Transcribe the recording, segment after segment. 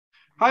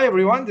Hi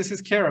everyone, this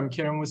is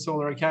Kerem with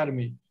Solar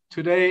Academy.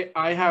 Today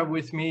I have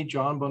with me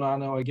John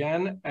Bonanno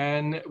again,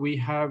 and we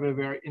have a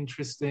very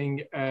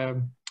interesting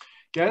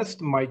guest,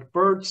 Mike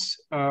Burz.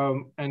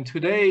 And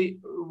today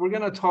we're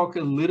going to talk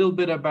a little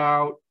bit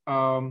about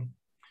the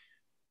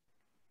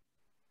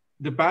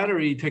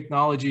battery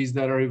technologies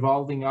that are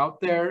evolving out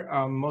there.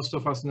 Most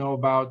of us know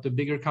about the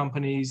bigger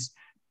companies,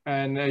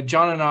 and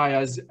John and I,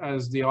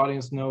 as the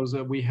audience knows,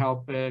 we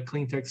help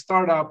clean tech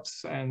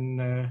startups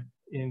and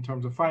in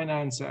terms of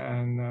finance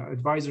and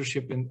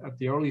advisorship at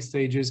the early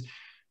stages.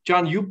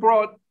 John, you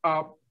brought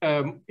up,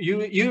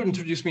 you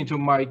introduced me to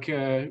Mike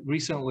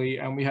recently,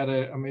 and we had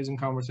an amazing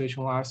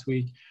conversation last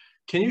week.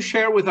 Can you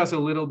share with us a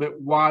little bit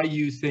why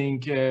you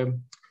think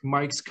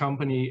Mike's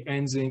company,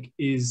 EnZinc,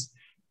 is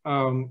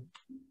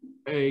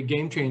a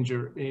game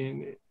changer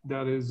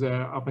that is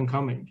up and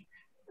coming?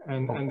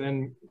 And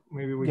then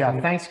maybe we can...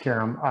 Yeah, thanks,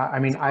 Kerem. I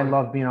mean, I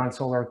love being on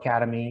Solar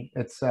Academy.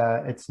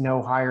 It's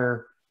no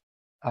higher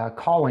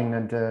calling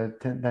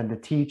than to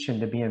teach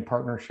and to be in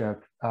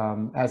partnership,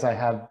 as I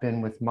have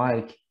been with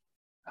Mike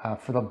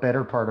for the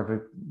better part of a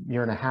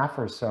year and a half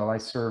or so. I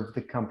serve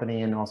the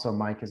company and also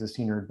Mike as a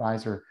senior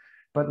advisor.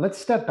 But let's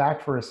step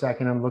back for a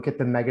second and look at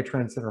the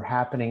megatrends that are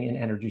happening in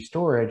energy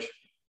storage.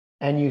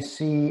 And you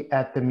see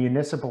at the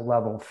municipal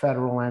level,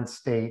 federal and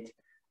state,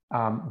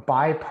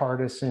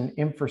 bipartisan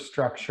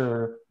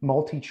infrastructure,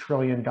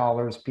 multi-trillion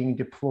dollars being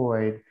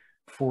deployed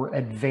for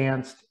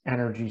advanced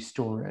energy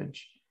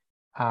storage.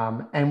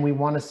 And we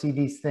want to see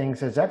these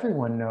things, as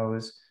everyone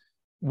knows,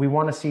 we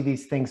want to see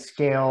these things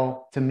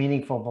scale to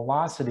meaningful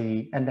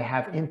velocity and to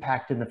have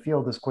impact in the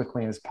field as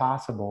quickly as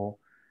possible.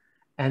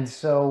 And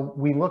so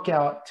we look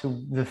out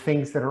to the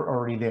things that are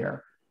already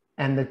there.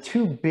 And the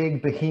two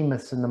big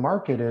behemoths in the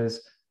market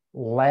is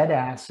lead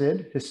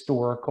acid,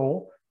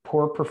 historical,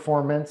 poor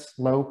performance,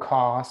 low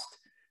cost,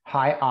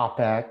 high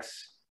OpEx,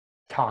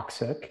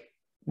 toxic,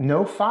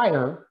 no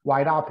fire,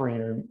 wide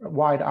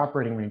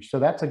operating range. So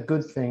that's a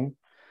good thing.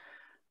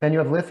 Then you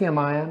have lithium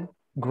ion,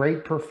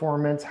 great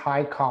performance,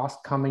 high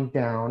cost coming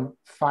down,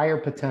 fire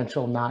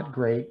potential not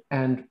great,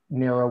 and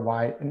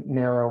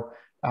narrow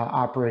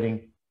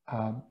operating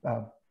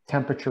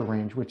temperature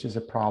range, which is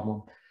a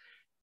problem.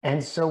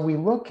 And so we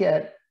look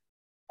at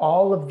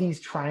all of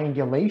these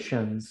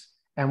triangulations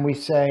and we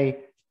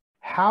say,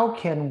 how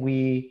can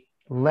we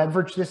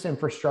leverage this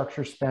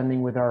infrastructure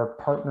spending with our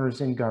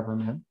partners in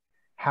government?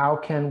 How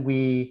can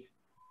we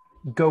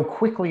go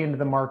quickly into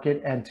the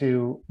market and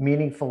to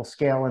meaningful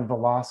scale and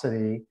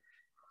velocity?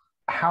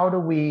 How do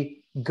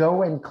we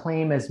go and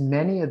claim as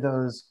many of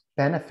those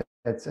benefits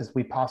as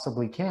we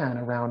possibly can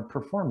around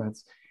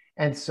performance?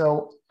 And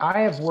so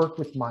I have worked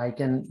with Mike,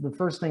 and the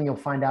first thing you'll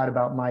find out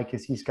about Mike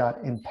is he's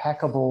got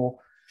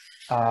impeccable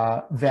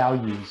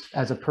values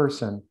as a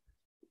person,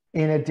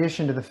 in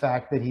addition to the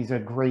fact that he's a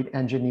great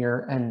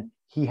engineer and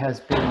he has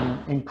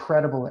been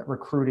incredible at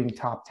recruiting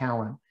top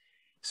talent.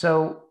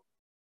 So,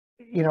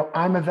 you know,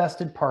 I'm a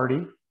vested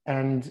party,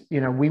 and, you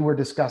know, we were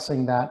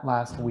discussing that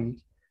last week.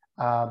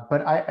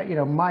 But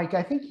Mike,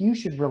 I think you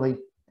should really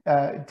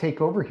take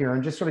over here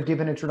and just sort of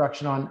give an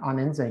introduction on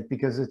EnZinc,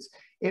 because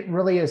it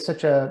really is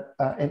such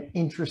an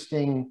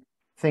interesting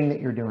thing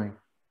that you're doing.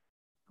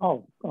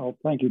 Oh,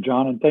 thank you,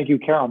 John. And thank you,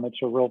 Kerem. It's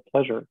a real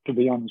pleasure to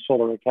be on the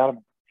Solar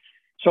Academy.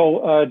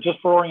 So just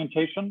for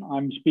orientation,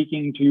 I'm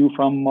speaking to you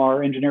from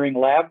our engineering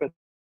lab at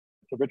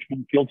the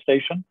Richmond Field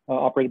Station,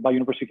 operated by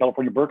University of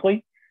California,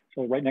 Berkeley.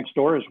 So right next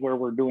door is where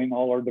we're doing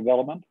all our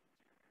development.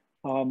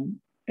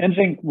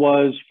 EnZinc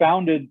was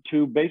founded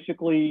to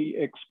basically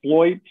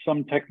exploit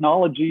some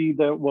technology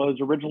that was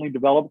originally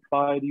developed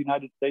by the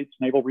United States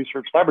Naval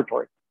Research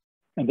Laboratory.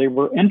 And they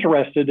were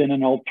interested in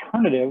an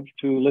alternative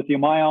to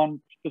lithium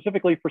ion,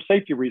 specifically for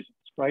safety reasons,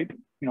 right?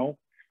 You know,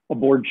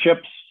 aboard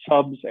ships,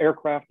 subs,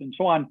 aircraft, and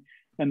so on.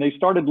 And they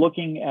started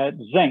looking at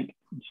zinc.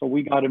 So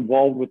we got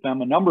involved with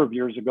them a number of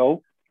years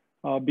ago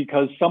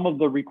because some of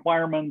the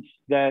requirements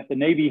that the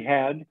Navy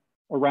had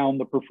around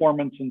the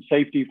performance and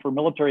safety for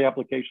military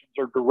applications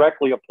are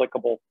directly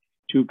applicable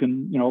to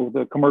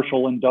the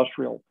commercial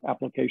industrial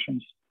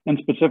applications, and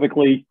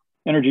specifically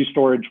energy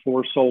storage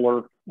for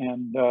solar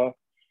and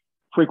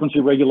frequency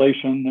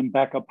regulation and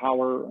backup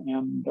power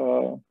and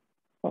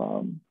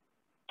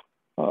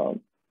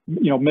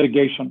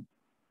mitigation.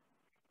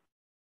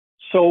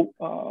 So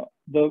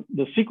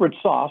the secret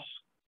sauce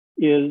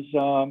is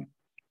a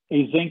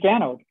zinc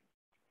anode,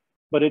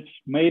 but it's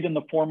made in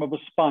the form of a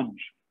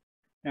sponge.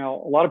 Now,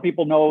 a lot of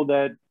people know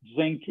that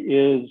zinc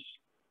is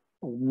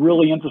a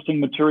really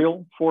interesting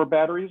material for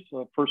batteries.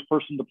 The first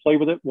person to play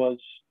with it was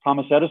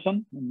Thomas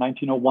Edison in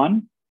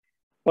 1901.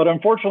 But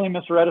unfortunately,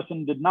 Mr.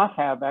 Edison did not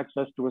have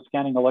access to a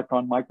scanning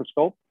electron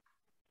microscope.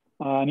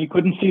 And he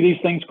couldn't see these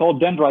things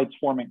called dendrites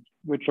forming,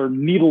 which are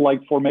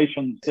needle-like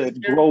formations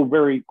that grow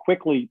very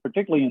quickly,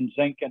 particularly in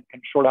zinc, and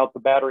can short out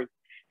the battery.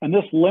 And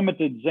this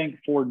limited zinc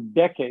for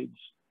decades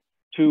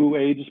to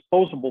a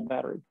disposable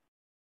battery.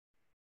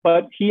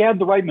 But he had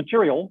the right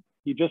material,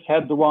 he just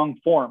had the wrong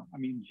form. I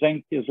mean,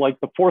 zinc is like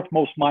the fourth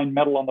most mined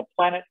metal on the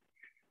planet.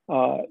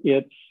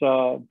 It's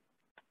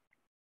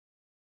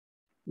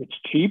It's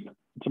cheap.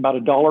 It's about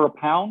 $1 a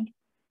pound.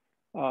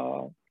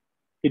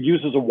 It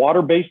uses a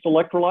water-based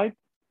electrolyte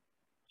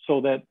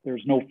so that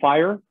there's no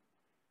fire.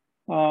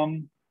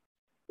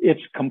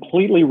 It's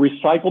completely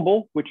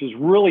recyclable, which is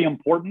really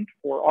important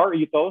for our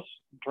ethos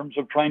in terms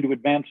of trying to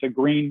advance a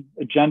green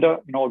agenda,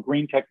 a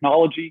green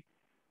technology,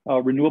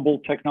 renewable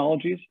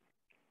technologies.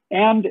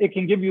 And it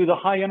can give you the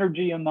high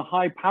energy and the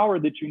high power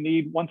that you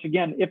need, once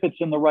again, if it's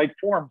in the right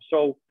form.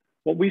 So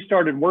what we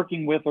started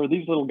working with are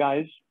these little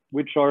guys,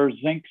 which are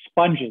zinc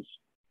sponges,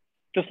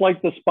 just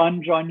like the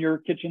sponge on your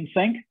kitchen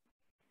sink,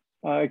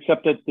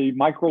 except at the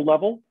micro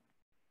level.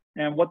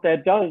 And what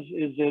that does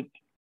is it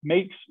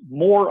makes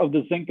more of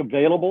the zinc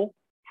available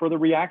for the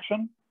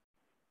reaction.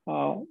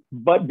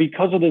 But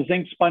because of the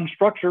zinc sponge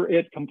structure,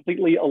 it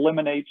completely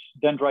eliminates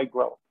dendrite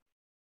growth.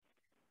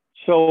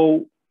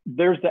 So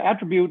there's the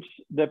attributes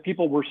that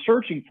people were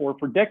searching for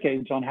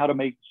decades on how to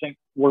make zinc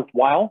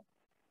worthwhile.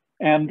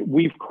 And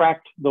we've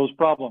cracked those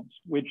problems,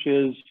 which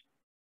is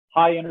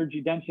high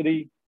energy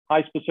density,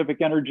 high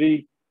specific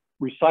energy,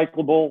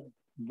 recyclable,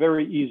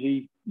 very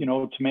easy,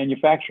 to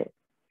manufacture.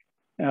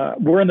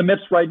 We're in the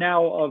midst right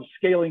now of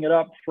scaling it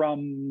up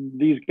from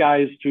these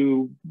guys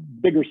to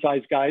bigger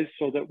size guys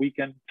so that we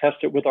can test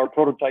it with our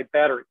prototype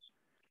batteries.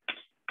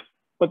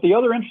 But the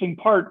other interesting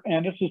part,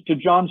 and this is to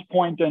John's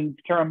point and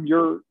Karim,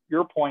 your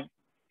point,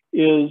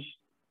 is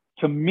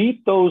to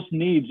meet those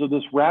needs of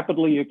this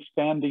rapidly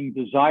expanding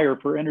desire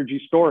for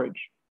energy storage,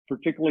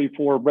 particularly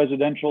for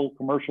residential,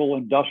 commercial,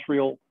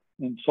 industrial,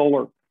 and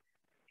solar.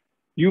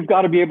 You've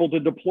got to be able to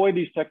deploy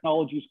these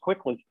technologies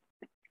quickly.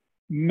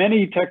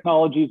 Many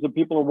technologies that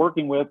people are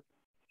working with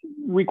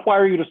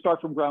require you to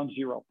start from ground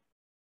zero.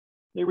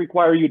 They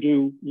require you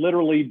to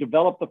literally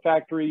develop the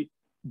factory,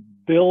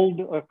 build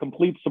a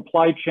complete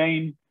supply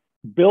chain,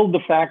 build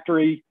the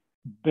factory,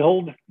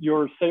 build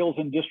your sales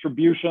and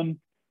distribution,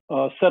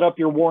 set up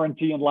your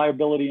warranty and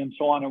liability and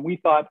so on. And we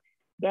thought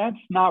that's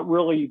not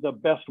really the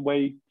best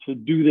way to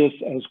do this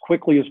as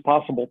quickly as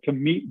possible to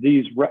meet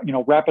these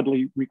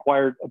rapidly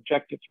required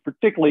objectives,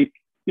 particularly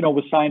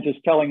with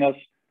scientists telling us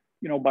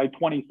by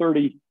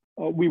 2030,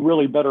 we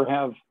really better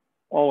have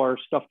all our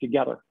stuff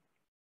together.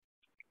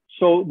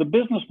 So the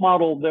business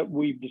model that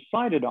we've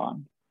decided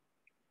on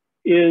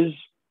is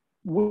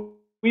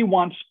we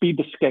want speed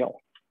to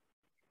scale.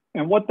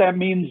 And what that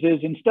means is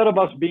instead of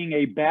us being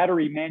a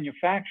battery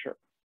manufacturer,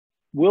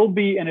 we'll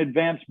be an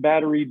advanced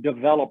battery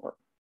developer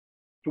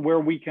to where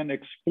we can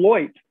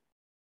exploit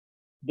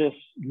this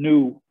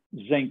new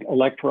zinc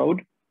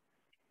electrode.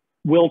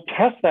 We'll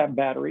test that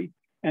battery.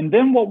 And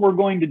then what we're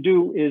going to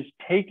do is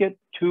take it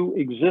to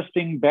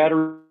existing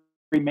battery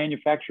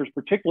manufacturers,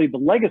 particularly the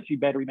legacy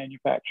battery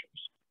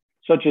manufacturers,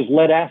 such as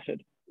lead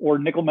acid or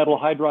nickel metal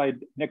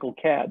hydride nickel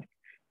cad,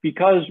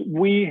 because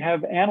we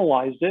have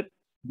analyzed it.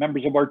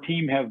 Members of our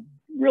team have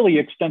really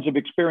extensive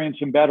experience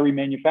in battery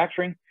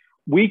manufacturing.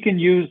 We can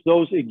use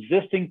those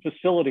existing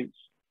facilities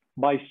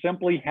by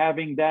simply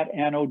having that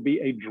anode be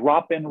a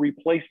drop-in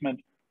replacement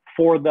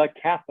for the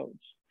cathodes.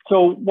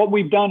 So what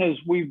we've done is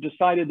we've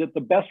decided that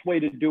the best way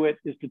to do it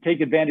is to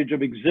take advantage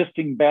of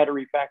existing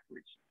battery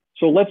factories.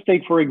 So let's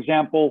take, for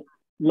example,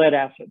 lead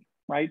acid,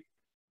 right?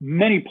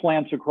 Many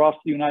plants across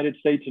the United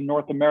States and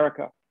North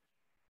America,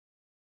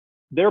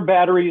 their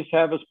batteries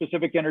have a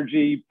specific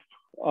energy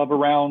of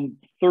around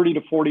 30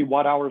 to 40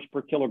 watt hours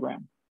per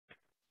kilogram.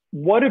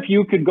 What if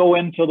you could go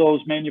into those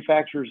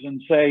manufacturers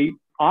and say,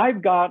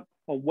 I've got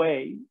a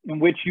way in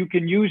which you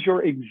can use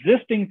your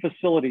existing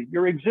facility,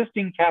 your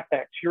existing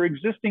CapEx, your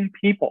existing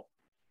people,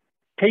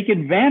 take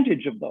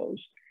advantage of those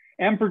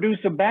and produce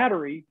a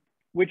battery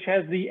which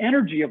has the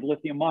energy of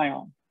lithium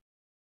ion,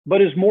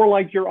 but is more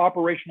like your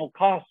operational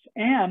costs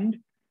and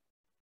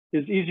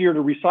is easier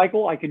to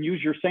recycle. I can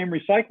use your same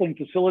recycling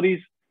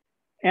facilities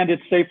and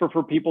it's safer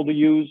for people to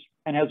use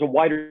and has a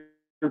wider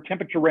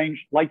temperature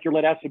range like your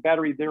lead acid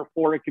battery.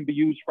 Therefore, it can be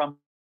used from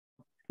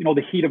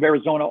the heat of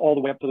Arizona all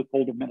the way up to the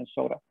cold of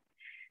Minnesota.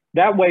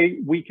 That way,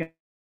 we can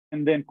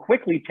then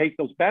quickly take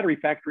those battery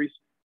factories,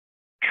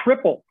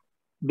 triple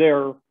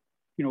their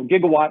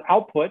gigawatt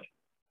output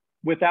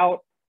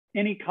without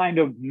any kind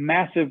of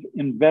massive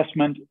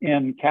investment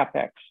in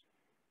CapEx.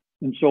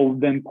 And so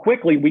then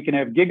quickly, we can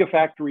have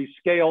gigafactory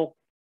scale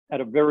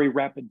at a very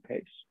rapid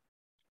pace.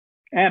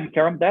 And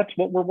Karim, that's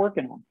what we're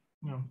working on.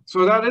 Yeah.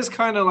 So that is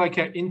kind of like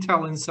an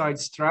Intel Inside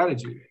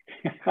strategy.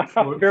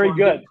 Very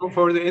good.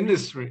 For the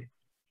industry.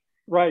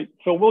 Right.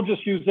 So we'll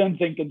just use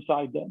EnZinc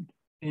inside then.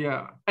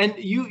 Yeah. And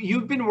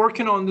you've been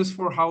working on this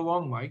for how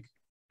long, Mike?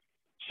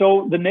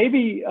 So the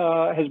Navy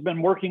has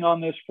been working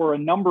on this for a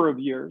number of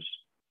years.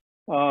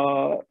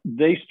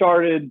 They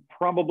started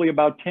probably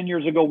about 10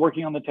 years ago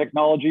working on the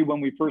technology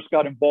when we first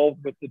got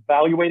involved with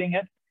evaluating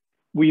it.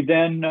 We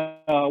then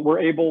were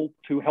able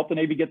to help the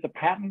Navy get the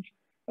patent.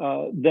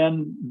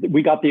 Then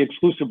we got the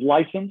exclusive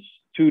license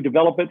to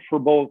develop it for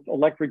both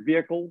electric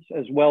vehicles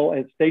as well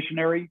as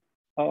stationary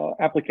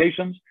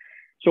applications.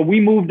 So we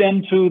moved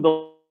into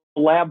the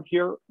lab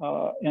here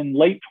in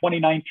late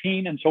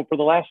 2019. And so for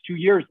the last 2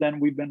 years, then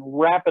we've been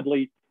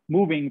rapidly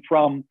moving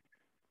from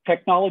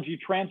technology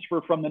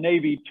transfer from the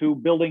Navy to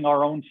building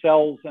our own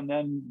cells. And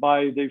then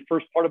by the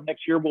first part of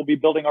next year, we'll be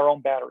building our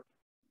own battery.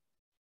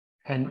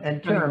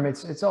 And Karam,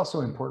 it's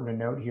also important to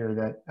note here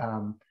that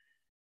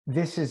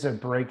this is a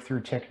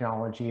breakthrough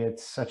technology.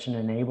 It's such an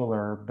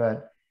enabler,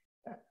 but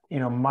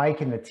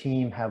Mike and the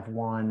team have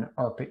won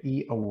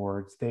ARPA-E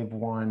awards. They've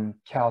won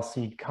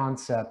CalSeed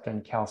Concept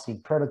and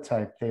CalSeed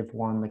Prototype. They've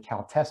won the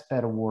Cal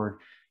Testbed Award.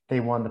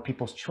 They won the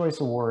People's Choice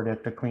Award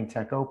at the Clean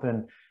Tech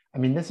Open. I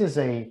mean, this is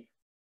a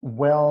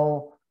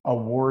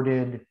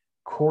well-awarded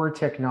core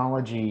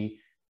technology.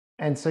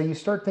 And so you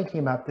start thinking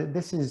about that.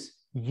 This is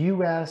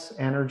US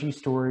energy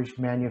storage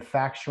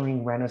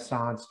manufacturing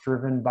renaissance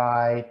driven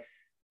by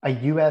a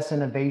US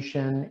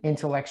innovation,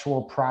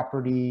 intellectual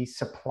property,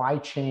 supply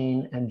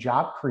chain, and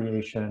job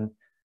creation,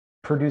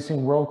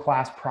 producing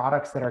world-class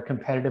products that are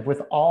competitive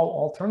with all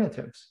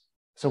alternatives.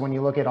 So when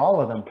you look at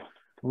all of them,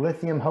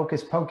 lithium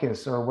hocus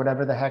pocus, or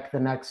whatever the heck the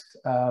next,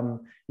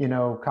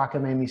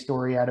 cockamamie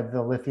story out of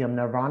the lithium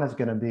nirvana is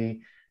going to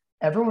be,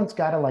 everyone's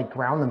got to like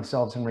ground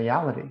themselves in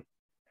reality.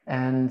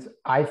 And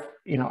I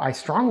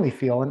strongly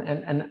feel,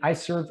 and I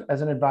serve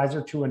as an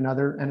advisor to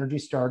another energy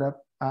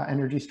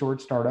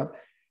storage startup.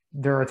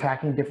 They're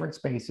attacking different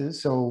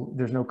spaces, so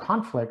there's no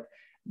conflict,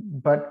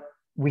 but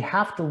we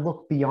have to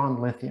look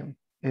beyond lithium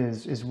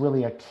is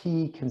really a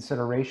key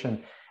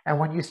consideration. And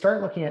when you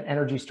start looking at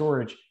energy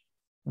storage,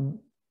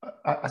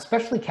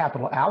 especially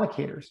capital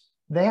allocators,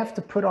 they have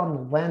to put on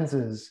the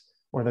lenses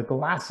or the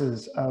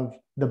glasses of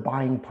the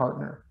buying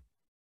partner.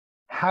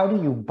 How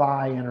do you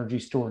buy energy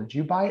storage?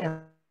 You buy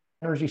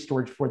energy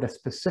storage for the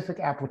specific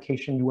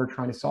application you are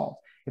trying to solve.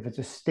 If it's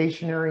a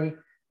stationary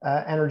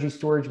energy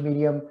storage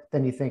medium,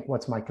 then you think,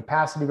 what's my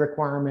capacity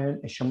requirement?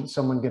 Is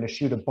someone going to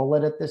shoot a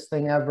bullet at this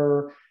thing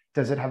ever?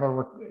 Does it have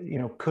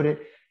could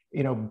it,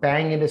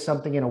 bang into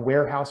something in a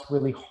warehouse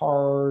really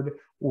hard?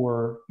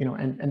 Or,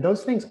 and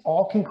those things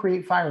all can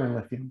create fire in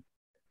lithium.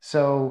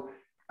 So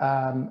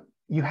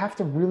you have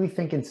to really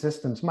think in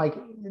systems. Mike,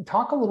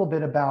 talk a little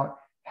bit about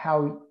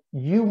how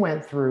you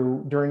went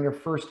through during your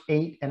first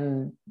 8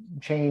 and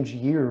change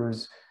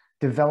years,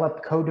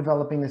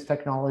 co-developing this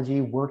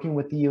technology, working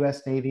with the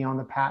US Navy on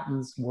the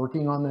patents,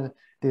 working on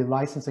the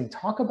licensing.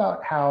 Talk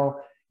about how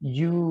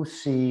you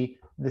see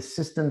the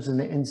systems in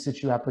the in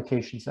situ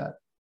application set.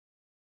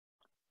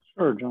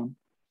 Sure, John.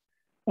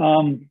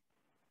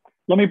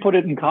 Let me put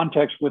it in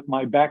context with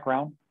my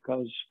background,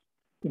 because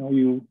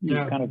you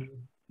kind of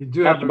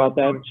asked about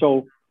that.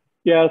 So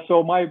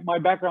so my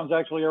background is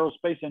actually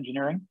aerospace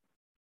engineering.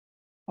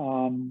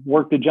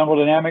 Worked at General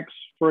Dynamics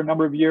for a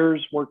number of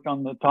years, worked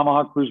on the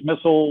Tomahawk cruise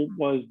missile,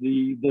 was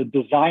the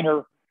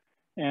designer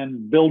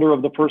and builder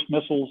of the first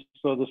missiles,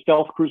 so the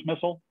stealth cruise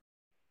missile.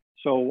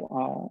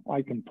 So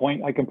I can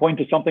point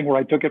to something where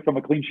I took it from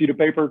a clean sheet of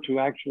paper to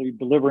actually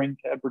delivering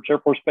to Edwards Air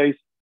Force Base.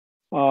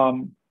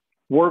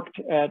 Worked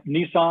at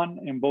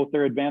Nissan in both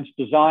their advanced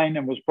design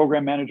and was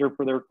program manager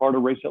for their car to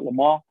race at Le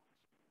Mans.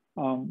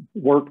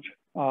 Worked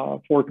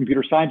for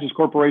Computer Sciences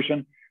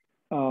Corporation.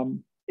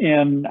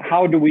 And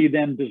how do we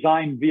then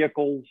design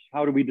vehicles?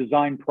 How do we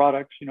design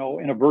products,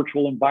 in a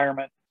virtual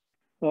environment?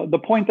 The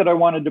point that I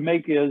wanted to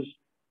make is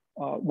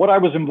what I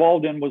was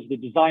involved in was the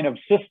design of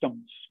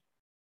systems,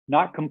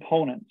 not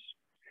components.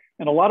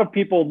 And a lot of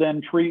people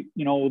then treat,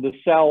 the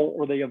cell,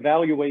 or they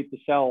evaluate the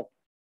cell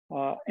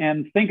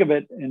and think of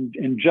it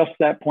in just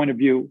that point of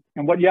view.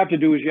 And what you have to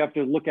do is you have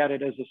to look at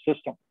it as a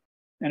system.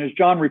 And as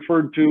John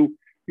referred to,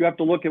 you have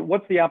to look at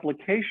what's the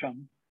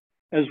application,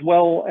 as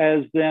well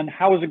as then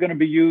how is it going to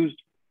be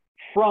used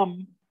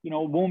from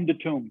womb to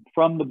tomb,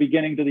 from the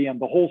beginning to the end,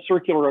 the whole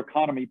circular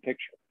economy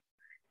picture.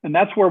 And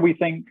that's where we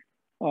think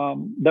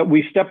that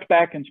we stepped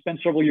back and spent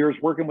several years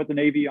working with the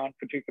Navy on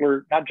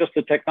particular, not just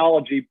the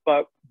technology,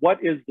 but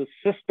what is the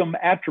system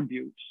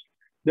attributes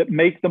that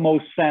make the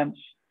most sense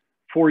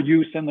for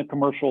use in the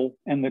commercial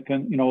and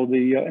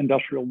the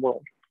industrial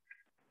world.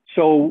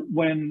 So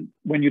when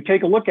you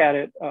take a look at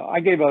it, I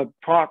gave a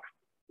talk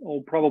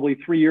probably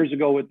 3 years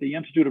ago at the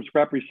Institute of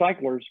Scrap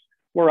Recyclers,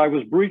 where I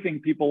was briefing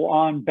people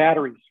on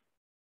batteries,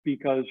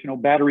 because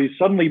batteries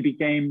suddenly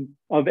became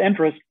of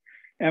interest.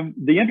 And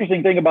the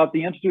interesting thing about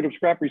the Institute of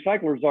Scrap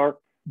Recyclers are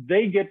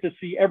they get to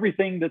see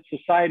everything that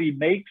society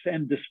makes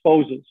and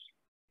disposes.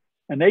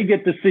 And they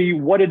get to see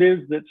what it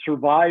is that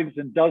survives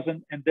and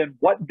doesn't, and then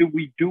what do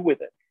we do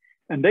with it?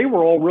 And they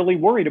were all really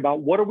worried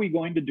about what are we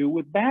going to do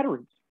with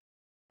batteries?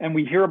 And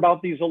we hear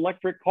about these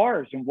electric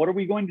cars, and what are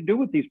we going to do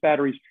with these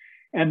batteries?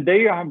 And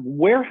they have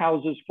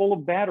warehouses full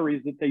of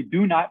batteries that they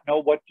do not know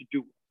what to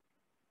do with.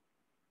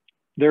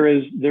 There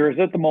is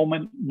at the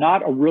moment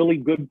not a really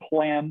good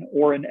plan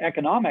or an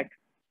economic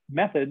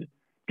method.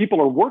 People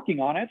are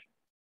working on it,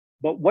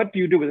 but what do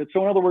you do with it?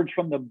 So in other words,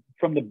 from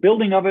the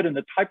building of it and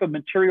the type of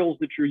materials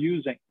that you're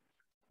using,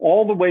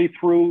 all the way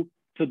through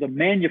to the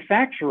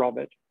manufacture of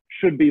it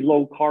should be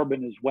low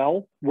carbon as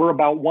well. We're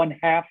about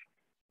 1/2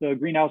 the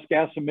greenhouse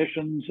gas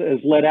emissions as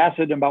lead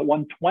acid, and about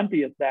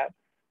 1/20th that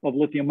of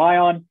lithium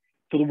ion,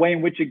 to the way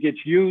in which it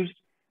gets used,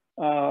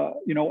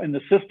 in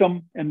the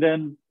system, and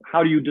then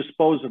how do you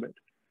dispose of it?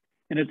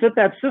 And it's at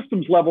that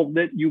systems level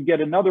that you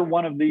get another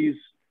one of these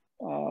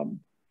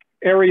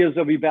areas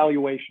of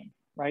evaluation,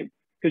 right?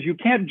 Because you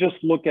can't just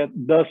look at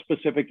the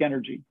specific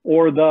energy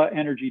or the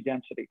energy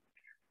density.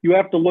 You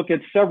have to look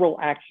at several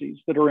axes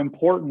that are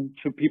important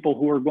to people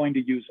who are going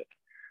to use it.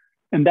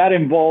 And that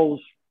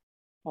involves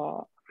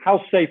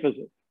how safe is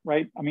it,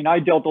 right? I mean, I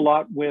dealt a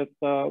lot with,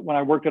 when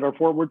I worked at our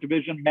Fort Worth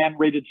division,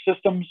 man-rated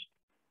systems,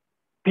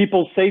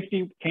 people's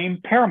safety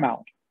came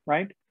paramount,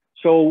 right?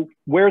 So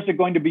where's it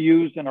going to be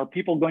used, and are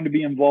people going to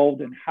be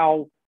involved, and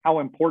how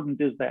important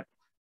is that?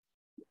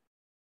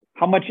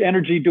 How much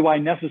energy do I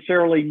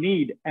necessarily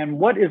need? And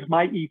what is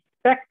my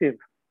effective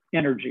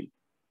energy,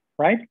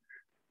 right?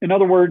 In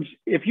other words,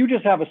 if you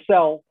just have a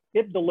cell,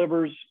 it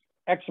delivers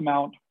X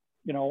amount,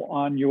 you know,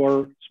 on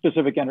your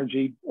specific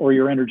energy or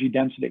your energy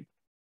density.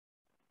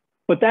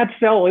 But that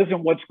cell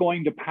isn't what's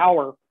going to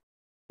power,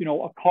 you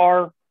know, a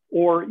car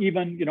or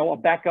even, you know, a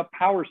backup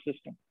power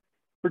system,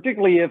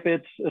 particularly if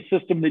it's a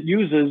system that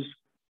uses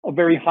a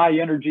very high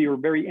energy or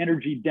very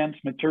energy dense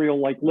material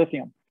like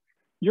lithium.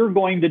 You're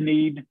going to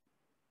need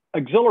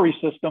auxiliary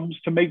systems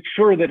to make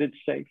sure that it's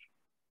safe,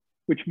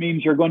 which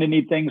means you're going to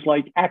need things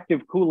like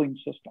active cooling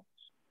systems.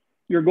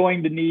 You're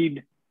going to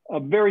need a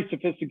very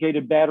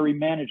sophisticated battery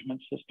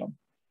management system.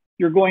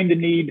 You're going to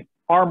need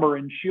armor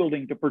and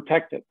shielding to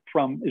protect it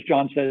from, as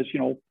John says, you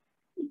know,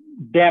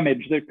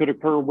 damage that could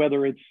occur,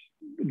 whether it's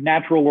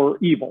natural or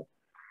evil.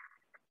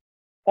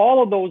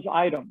 All of those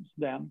items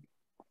then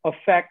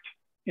affect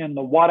in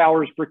the watt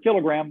hours per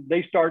kilogram.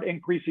 They start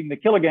increasing the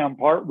kilogram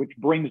part, which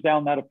brings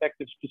down that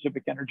effective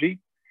specific energy.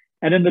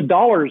 And in the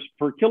dollars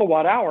per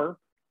kilowatt hour,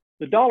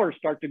 the dollars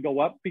start to go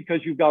up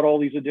because you've got all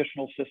these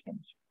additional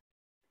systems.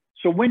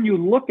 So when you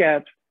look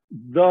at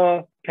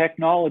the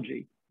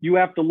technology, you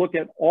have to look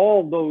at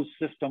all those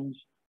systems,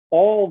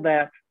 all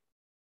that,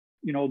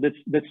 you know,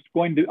 that's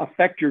going to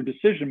affect your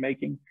decision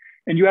making.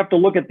 And you have to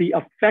look at the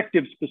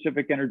effective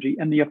specific energy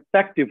and the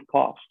effective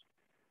cost.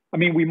 I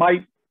mean, we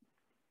might,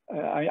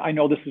 I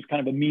know this is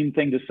kind of a mean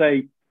thing to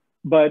say,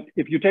 but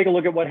if you take a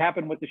look at what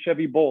happened with the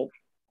Chevy Bolt,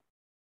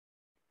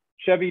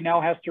 Chevy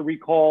now has to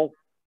recall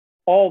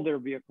all their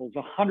vehicles,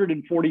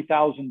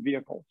 140,000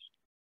 vehicles.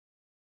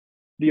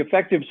 The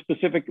effective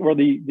specific, or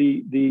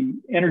the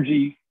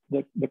energy,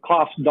 the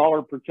cost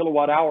dollar per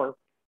kilowatt hour,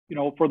 you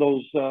know, for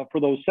those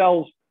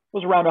cells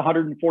was around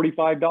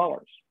 $145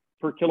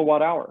 per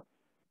kilowatt hour.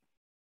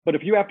 But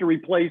if you have to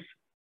replace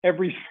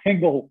every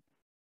single,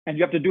 and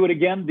you have to do it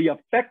again, the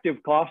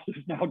effective cost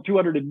is now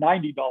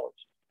 $290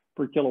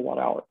 per kilowatt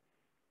hour.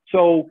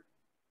 So,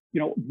 you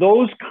know,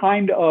 those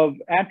kind of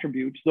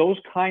attributes, those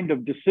kind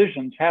of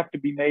decisions have to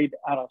be made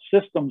at a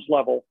systems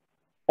level,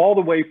 all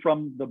the way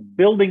from the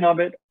building of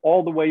it,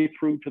 all the way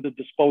through to the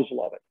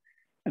disposal of it.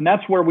 And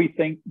that's where we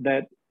think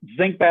that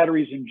zinc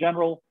batteries in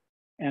general,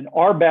 and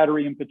our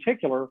battery in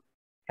particular,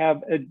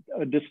 have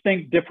a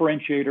distinct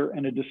differentiator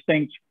and a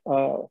distinct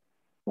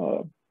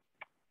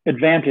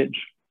advantage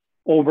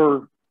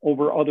over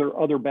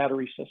other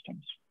battery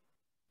systems.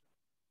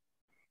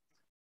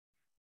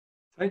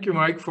 Thank you,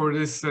 Mike, for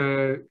this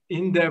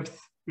in-depth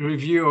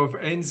review of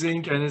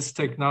EnZinc and its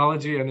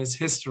technology and its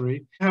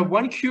history. I have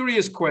one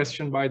curious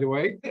question, by the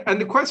way, and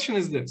the question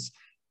is this.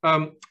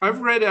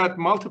 I've read at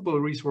multiple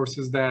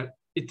resources that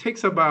it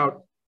takes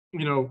about,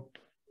 you know,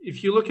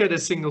 if you look at a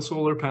single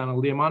solar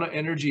panel, the amount of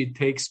energy it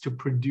takes to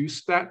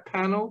produce that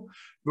panel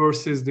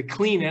versus the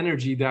clean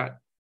energy that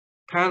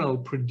panel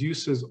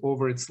produces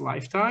over its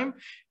lifetime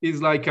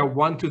is like a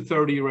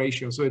 1:30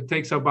 ratio. So it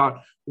takes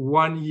about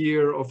 1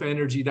 year of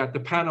energy that the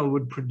panel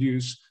would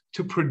produce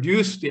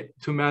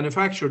to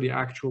manufacture the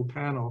actual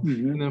panel.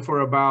 Mm-hmm. And then for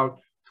about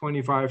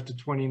 25 to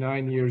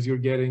 29 years, you're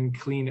getting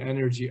clean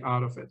energy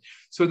out of it.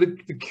 So the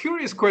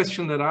curious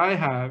question that I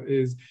have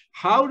is,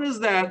 how does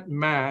that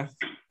math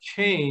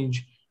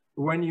change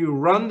when you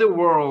run the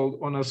world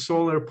on a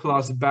solar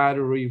plus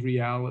battery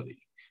reality?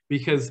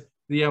 Because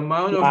the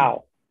amount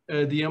of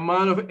the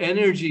amount of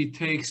energy it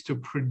takes to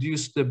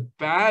produce the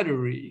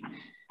battery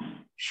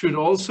should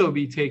also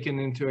be taken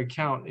into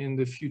account in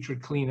the future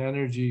clean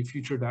energy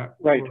future that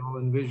we're all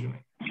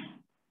envisioning.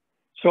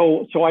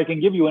 So I can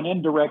give you an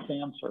indirect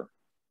answer,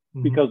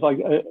 mm-hmm. because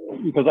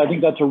I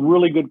think that's a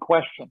really good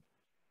question.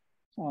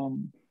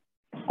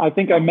 I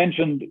think I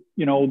mentioned,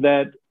 you know,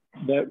 that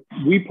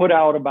we put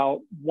out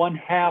about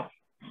 1/2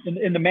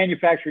 in the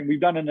manufacturing.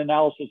 We've done an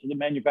analysis of the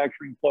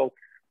manufacturing flow.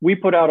 We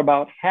put out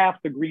about half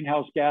the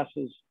greenhouse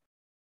gases.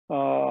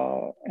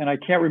 And I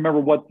can't remember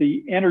what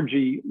the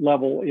energy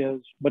level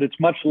is, but it's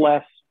much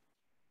less,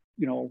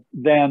 you know,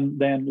 than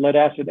lead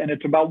acid. And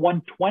it's about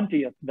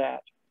 1/20th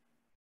that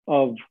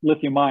of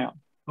lithium ion.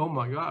 Oh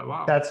my God,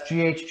 wow. That's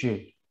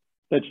GHG.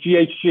 That's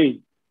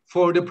GHG.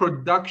 For the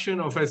production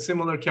of a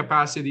similar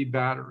capacity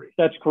battery.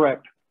 That's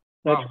correct.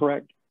 That's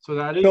correct. So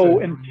that is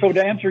so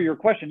to answer your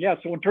question, yeah,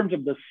 so in terms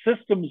of the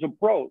systems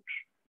approach,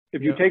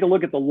 if you take a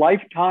look at the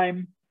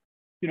lifetime,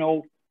 you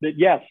know, that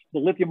yes, the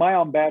lithium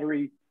ion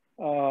battery,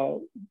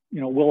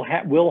 you know,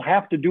 we'll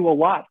have to do a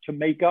lot to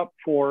make up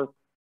for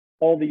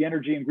all the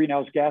energy and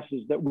greenhouse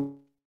gases that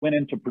went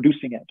into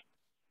producing it.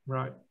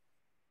 Right.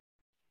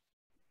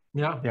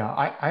 Yeah. Yeah,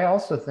 I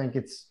also think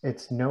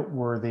it's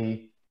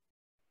noteworthy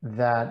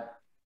that,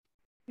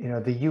 you know,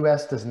 the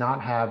US does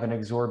not have an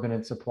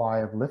exorbitant supply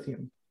of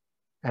lithium,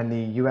 and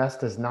the US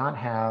does not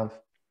have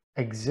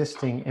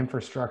existing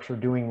infrastructure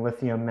doing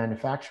lithium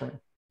manufacturing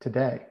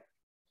today.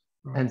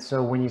 Right. And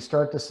so when you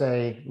start to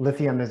say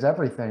lithium is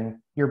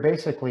everything, you're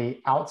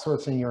basically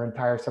outsourcing your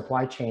entire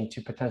supply chain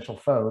to potential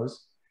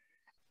foes.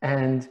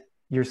 And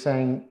you're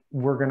saying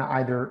we're going to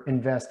either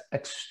invest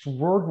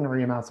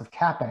extraordinary amounts of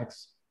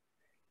CapEx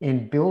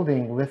in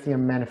building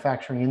lithium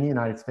manufacturing in the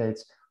United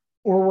States,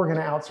 or we're going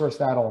to outsource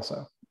that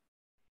also.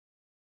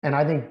 And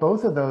I think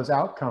both of those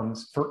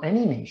outcomes for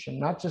any nation,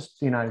 not just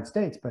the United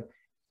States, but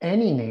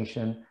any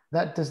nation,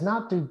 that does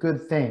not do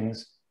good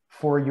things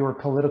for your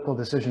political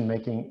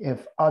decision-making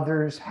if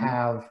others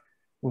have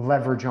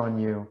leverage on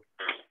you.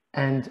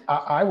 And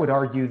I would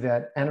argue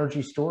that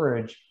energy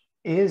storage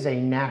is a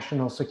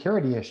national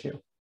security issue,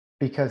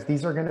 because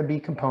these are going to be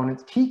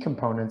components, key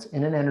components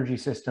in an energy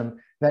system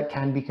that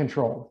can be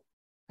controlled.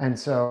 And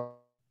so,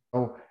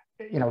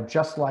 you know,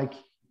 just like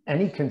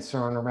any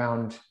concern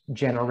around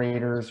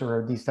generators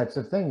or these types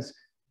of things,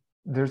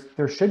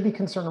 there should be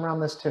concern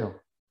around this too.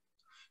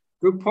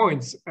 Good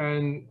points.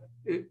 And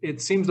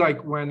it seems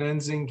like when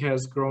EnZinc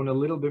has grown a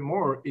little bit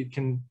more, it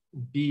can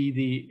be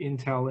the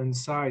Intel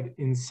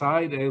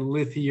inside a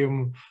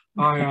lithium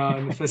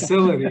ion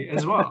facility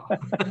as well.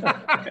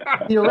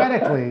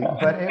 Theoretically,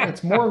 but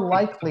it's more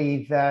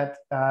likely that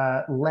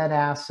lead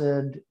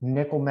acid,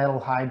 nickel metal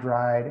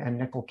hydride, and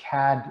nickel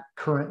cad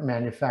current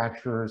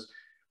manufacturers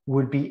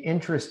would be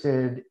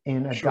interested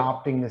in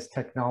adopting this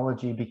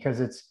technology, because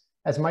it's,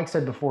 as Mike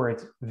said before,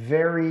 it's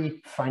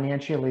very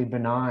financially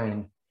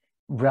benign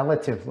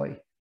relatively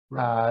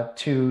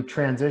to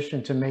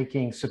transition to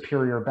making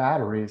superior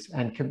batteries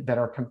and that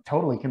are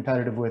totally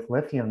competitive with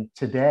lithium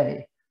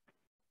today,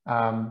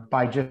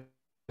 by just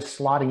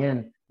slotting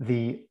in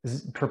the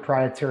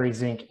proprietary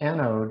zinc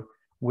anode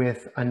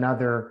with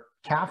another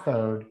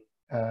cathode.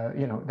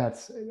 You know,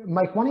 that's,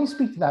 Mike, why don't you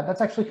speak to that?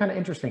 That's actually kind of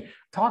interesting.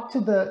 Talk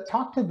to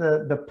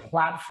the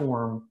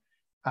platform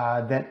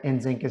that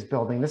EnZinc is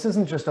building. This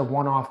isn't just a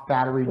one-off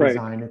battery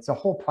design, it's a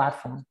whole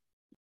platform.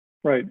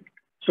 Right.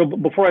 So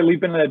before I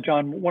leap into that,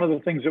 John, one of the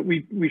things that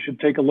we should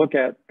take a look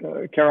at,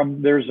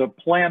 Karam, there's a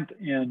plant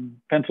in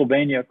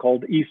Pennsylvania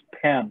called East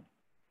Penn,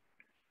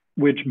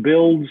 which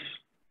builds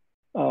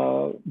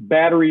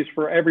batteries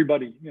for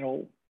everybody, you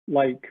know,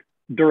 like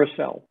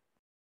Duracell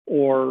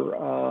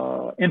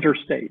or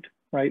Interstate,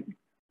 right?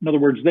 In other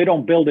words, they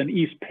don't build an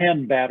East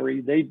Penn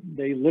battery.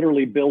 They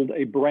literally build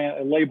a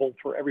label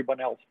for everyone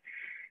else.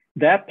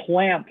 That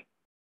plant,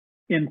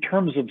 in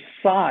terms of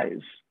size,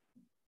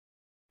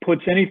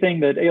 puts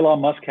anything that Elon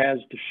Musk has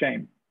to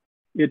shame.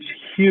 It's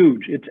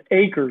huge. It's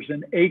acres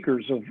and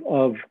acres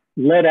of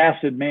lead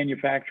acid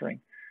manufacturing.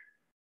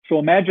 So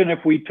imagine if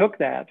we took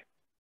that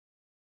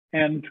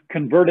and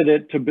converted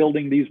it to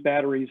building these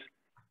batteries,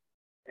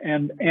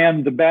 and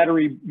the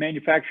battery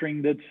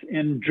manufacturing that's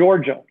in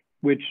Georgia,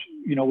 which,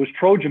 you know, was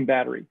Trojan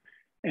battery,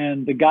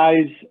 and the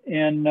guys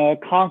in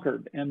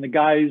Concord, and the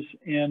guys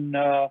in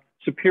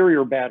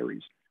Superior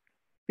batteries.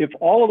 If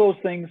all of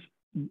those things,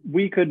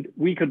 we could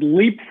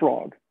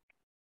leapfrog,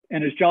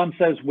 and as John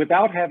says,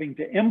 without having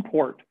to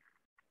import,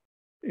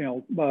 you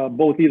know,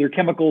 both either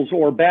chemicals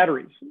or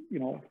batteries, you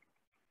know,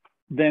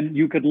 then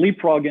you could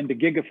leapfrog into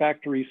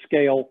gigafactory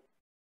scale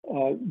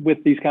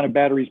with these kind of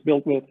batteries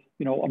built with,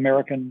 you know,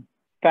 American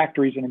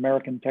factories and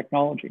American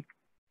technology.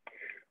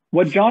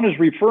 What John is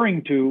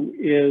referring to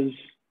is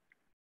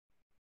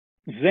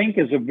zinc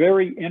is a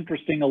very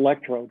interesting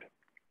electrode.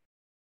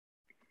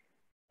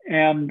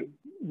 And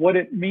what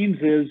it means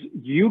is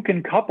you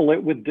can couple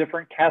it with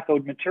different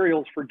cathode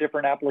materials for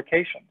different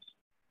applications.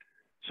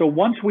 So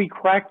once we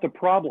crack the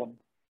problem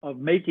of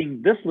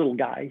making this little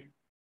guy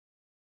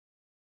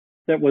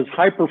that was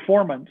high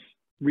performance,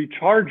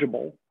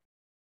 rechargeable,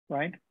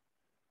 right?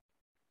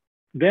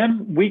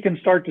 Then we can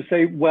start to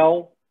say,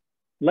 well,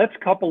 let's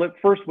couple it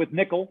first with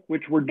nickel,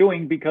 which we're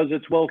doing because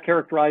it's well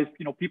characterized.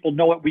 You know, people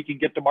know it, we can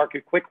get to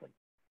market quickly.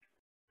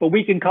 But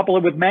we can couple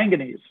it with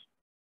manganese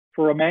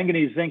for a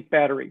manganese zinc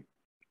battery,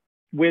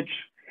 which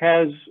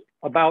has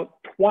about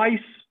twice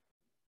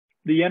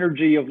the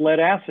energy of lead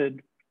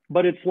acid,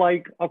 but it's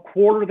like a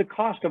quarter the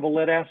cost of a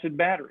lead acid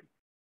battery.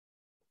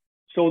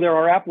 So there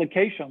are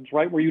applications,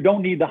 right, where you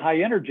don't need the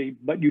high energy,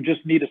 but you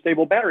just need a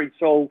stable battery.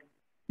 So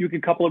you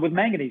can couple it with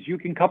manganese. You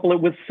can couple it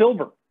with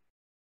silver,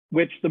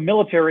 which the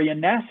military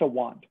and NASA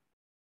want,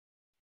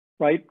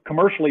 right?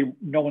 Commercially,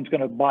 no one's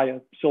going to buy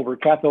a silver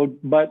cathode,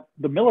 but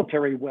the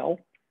military will.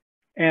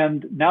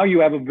 And now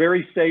you have a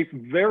very safe,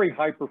 very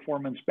high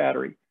performance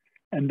battery.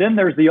 And then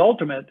there's the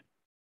ultimate,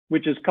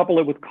 which is couple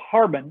it with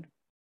carbon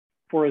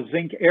for a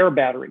zinc air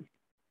battery.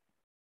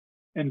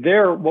 And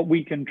there, what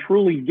we can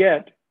truly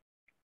get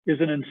is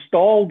an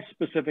installed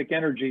specific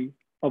energy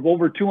of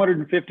over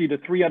 250 to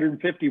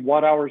 350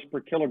 watt hours per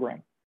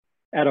kilogram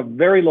at a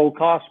very low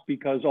cost,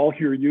 because all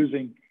you're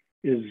using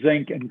is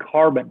zinc and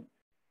carbon.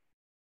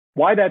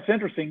 Why that's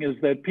interesting is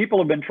that people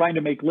have been trying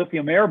to make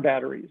lithium air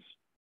batteries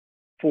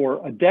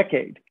for a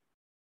decade.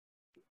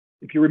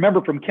 if you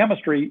remember from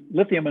chemistry,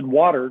 lithium and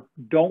water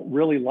don't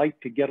really like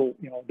to get,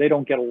 they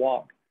don't get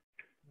along.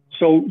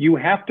 So you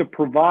have to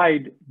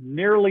provide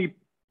nearly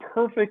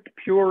perfect,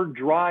 pure,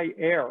 dry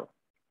air.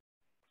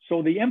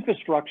 So the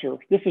infrastructure,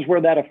 this is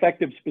where that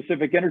effective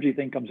specific energy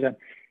thing comes in.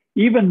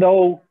 Even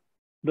though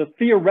the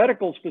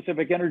theoretical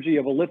specific energy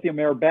of a lithium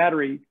air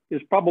battery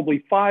is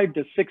probably 500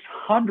 to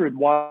 600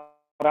 watt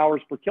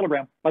hours per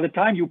kilogram, by the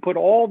time you put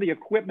all the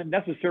equipment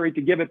necessary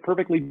to give it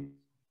perfectly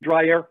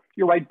dry air,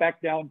 you're right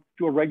back down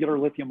to a regular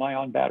lithium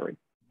ion battery.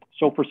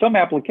 So for some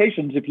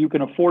applications, if you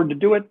can afford to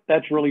do it,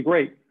 that's really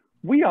great.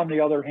 We, on the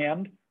other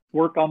hand,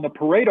 work on the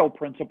Pareto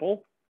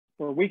principle,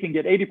 where we can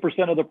get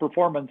 80% of the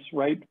performance,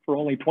 right, for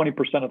only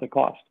 20% of the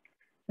cost.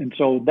 And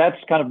so that's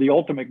kind of the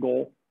ultimate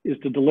goal, is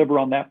to deliver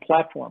on that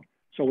platform.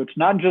 So it's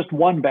not just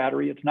one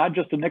battery, it's not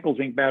just a nickel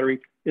zinc battery,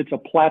 it's a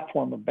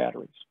platform of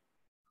batteries.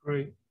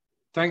 Great.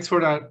 Thanks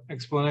for that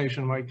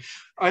explanation, Mike.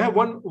 I have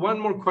one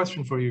more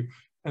question for you,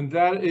 and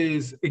that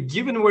is,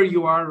 given where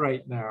you are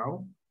right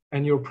now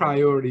and your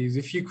priorities,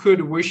 if you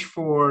could wish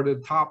for the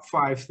top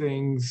 5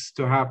 things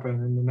to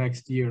happen in the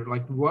next year,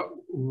 like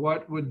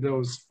what would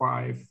those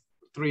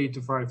 3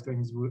 to 5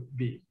 things would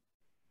be?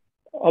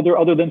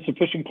 Other than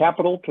sufficient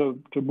capital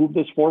to move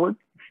this forward?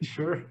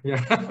 Sure,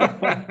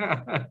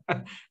 yeah.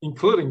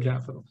 Including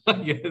capital,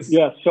 yes.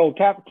 Yeah, so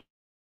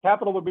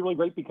capital would be really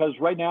great, because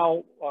right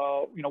now,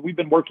 we've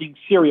been working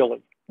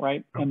serially,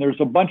 right? And there's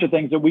a bunch of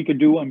things that we could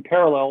do in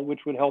parallel, which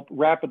would help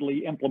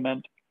rapidly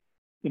implement,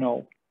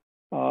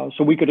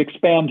 so we could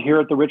expand here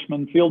at the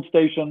Richmond Field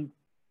Station,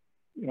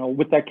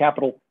 with that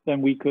capital.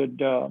 Then we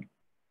could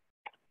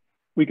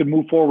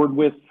move forward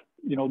with,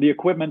 the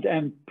equipment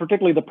and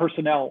particularly the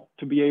personnel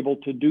to be able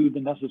to do the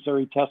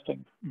necessary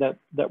testing that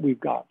we've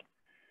got.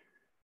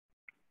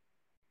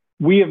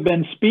 We have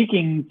been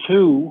speaking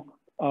to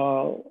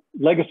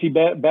legacy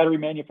battery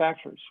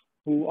manufacturers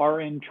who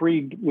are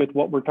intrigued with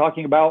what we're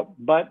talking about,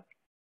 but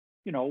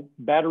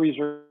batteries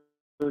are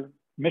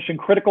mission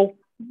critical.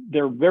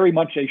 They're very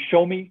much a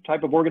show me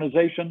type of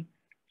organization.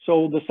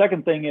 So the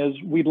second thing is,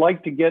 we'd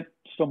like to get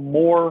some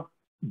more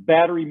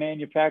battery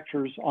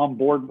manufacturers on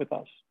board with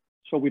us.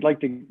 So we'd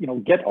like to,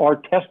 get our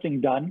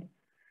testing done.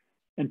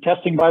 And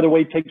testing, by the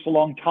way, takes a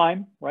long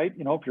time, right?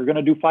 If you're going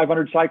to do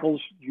 500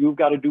 cycles, you've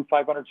got to do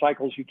 500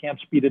 cycles. You can't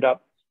speed it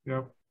up.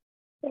 Yep.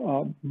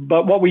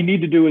 But what we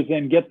need to do is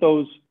then get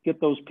those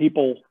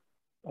people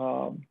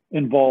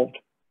involved,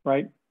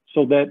 right?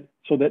 So that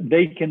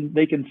they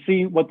can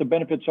see what the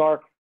benefits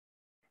are,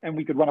 and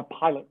we could run a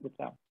pilot with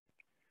them.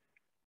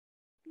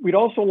 We'd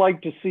also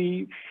like to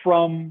see,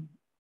 from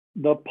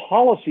the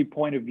policy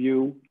point of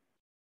view,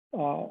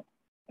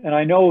 and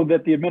I know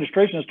that the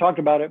administration has talked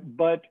about it,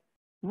 but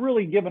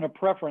really given a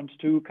preference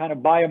to kind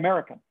of buy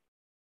American.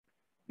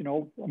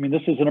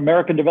 This is an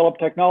American developed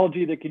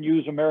technology that can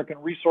use American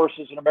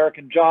resources and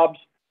American jobs.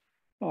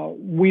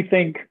 We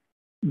think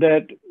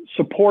that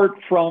support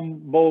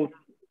from both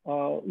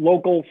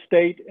local,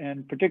 state,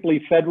 and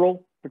particularly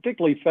federal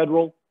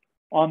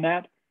on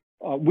that.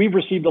 We've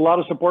received a lot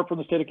of support from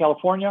the state of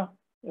California,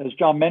 as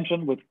John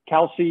mentioned, with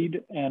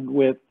CalSeed and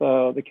with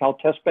the Cal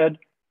Test Bed.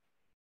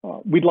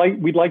 We'd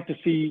like to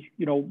see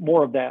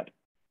more of that,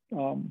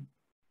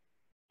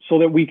 so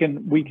that we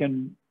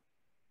can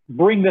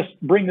bring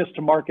this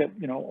to market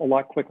a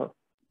lot quicker.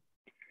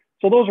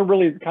 So those are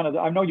really kind of,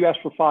 I know you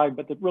asked for 5,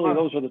 but really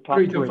those are the top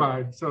 3 to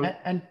 5. So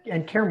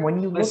and Karen,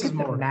 when you look at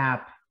the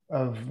map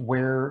of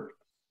where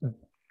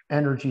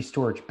energy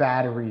storage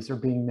batteries are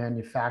being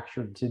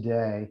manufactured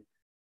today,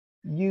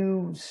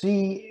 you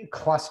see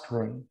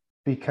clustering,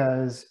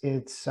 because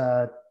it's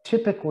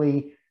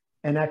typically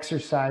an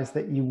exercise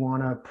that you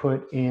want to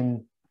put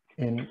in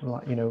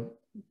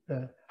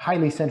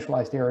highly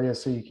centralized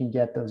areas so you can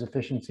get those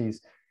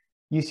efficiencies.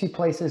 You see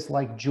places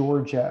like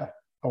Georgia,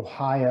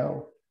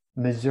 Ohio,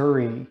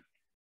 Missouri,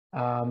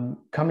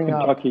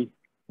 Kentucky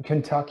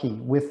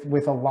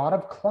with a lot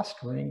of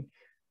clustering.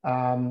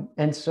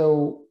 And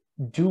so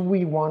do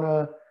we want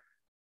to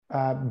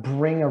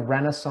bring a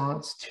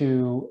renaissance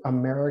to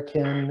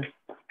American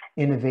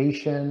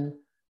innovation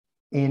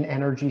in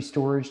energy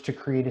storage to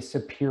create a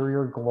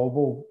superior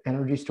global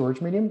energy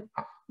storage medium?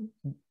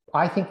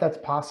 I think that's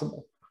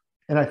possible.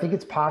 And I think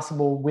it's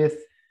possible with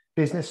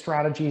business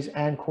strategies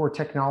and core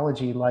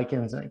technology like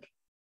EnZinc.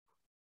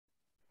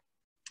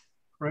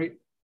 Right.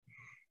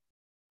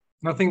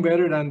 Nothing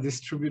better than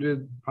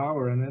distributed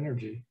power and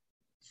energy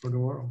for the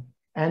world.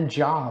 And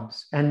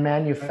jobs and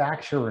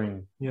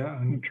manufacturing. Yeah,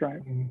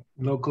 and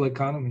local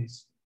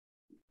economies.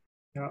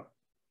 Yeah.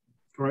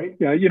 Right.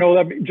 Yeah,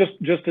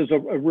 just as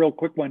a real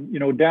quick one,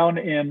 down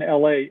in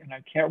LA, and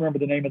I can't remember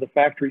the name of the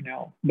factory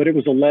now, but it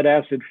was a lead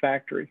acid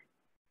factory.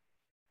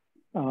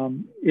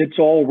 It's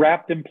all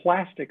wrapped in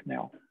plastic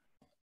now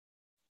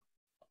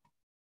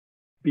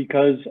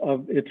because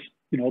of its,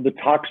 the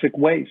toxic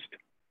waste.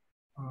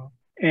 Wow.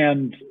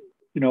 And,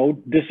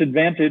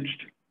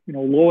 disadvantaged,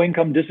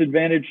 low-income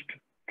disadvantaged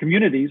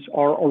communities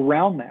are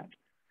around that.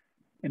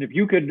 And if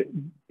you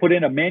could put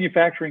in a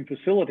manufacturing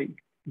facility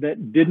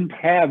that didn't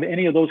have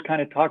any of those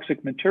kind of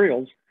toxic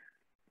materials,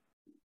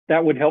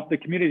 that would help the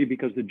community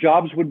because the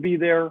jobs would be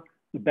there,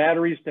 the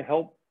batteries to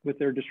help with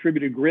their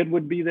distributed grid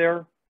would be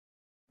there,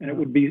 and it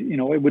would be, you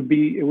know, it would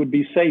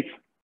be safe.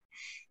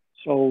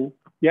 So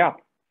yeah.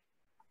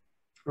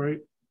 Great.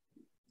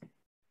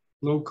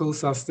 Local,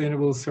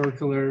 sustainable,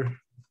 circular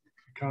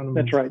economy.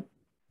 That's right.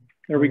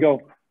 There we go.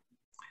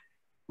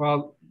 Well,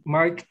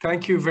 Mike,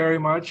 thank you very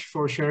much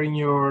for sharing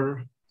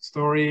your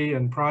story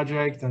and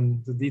project and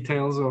the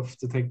details of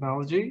the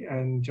technology.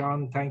 And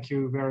John, thank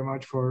you very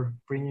much for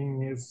bringing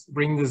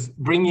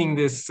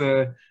this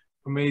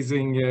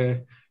amazing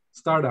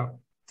startup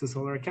to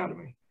Solar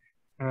Academy.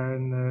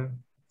 And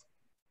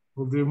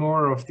we'll do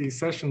more of these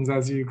sessions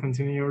as you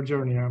continue your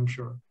journey, I'm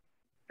sure.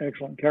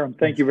 Excellent. Karam,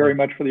 thank you very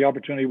much for the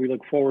opportunity. We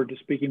look forward to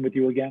speaking with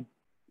you again.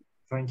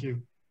 Thank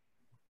you.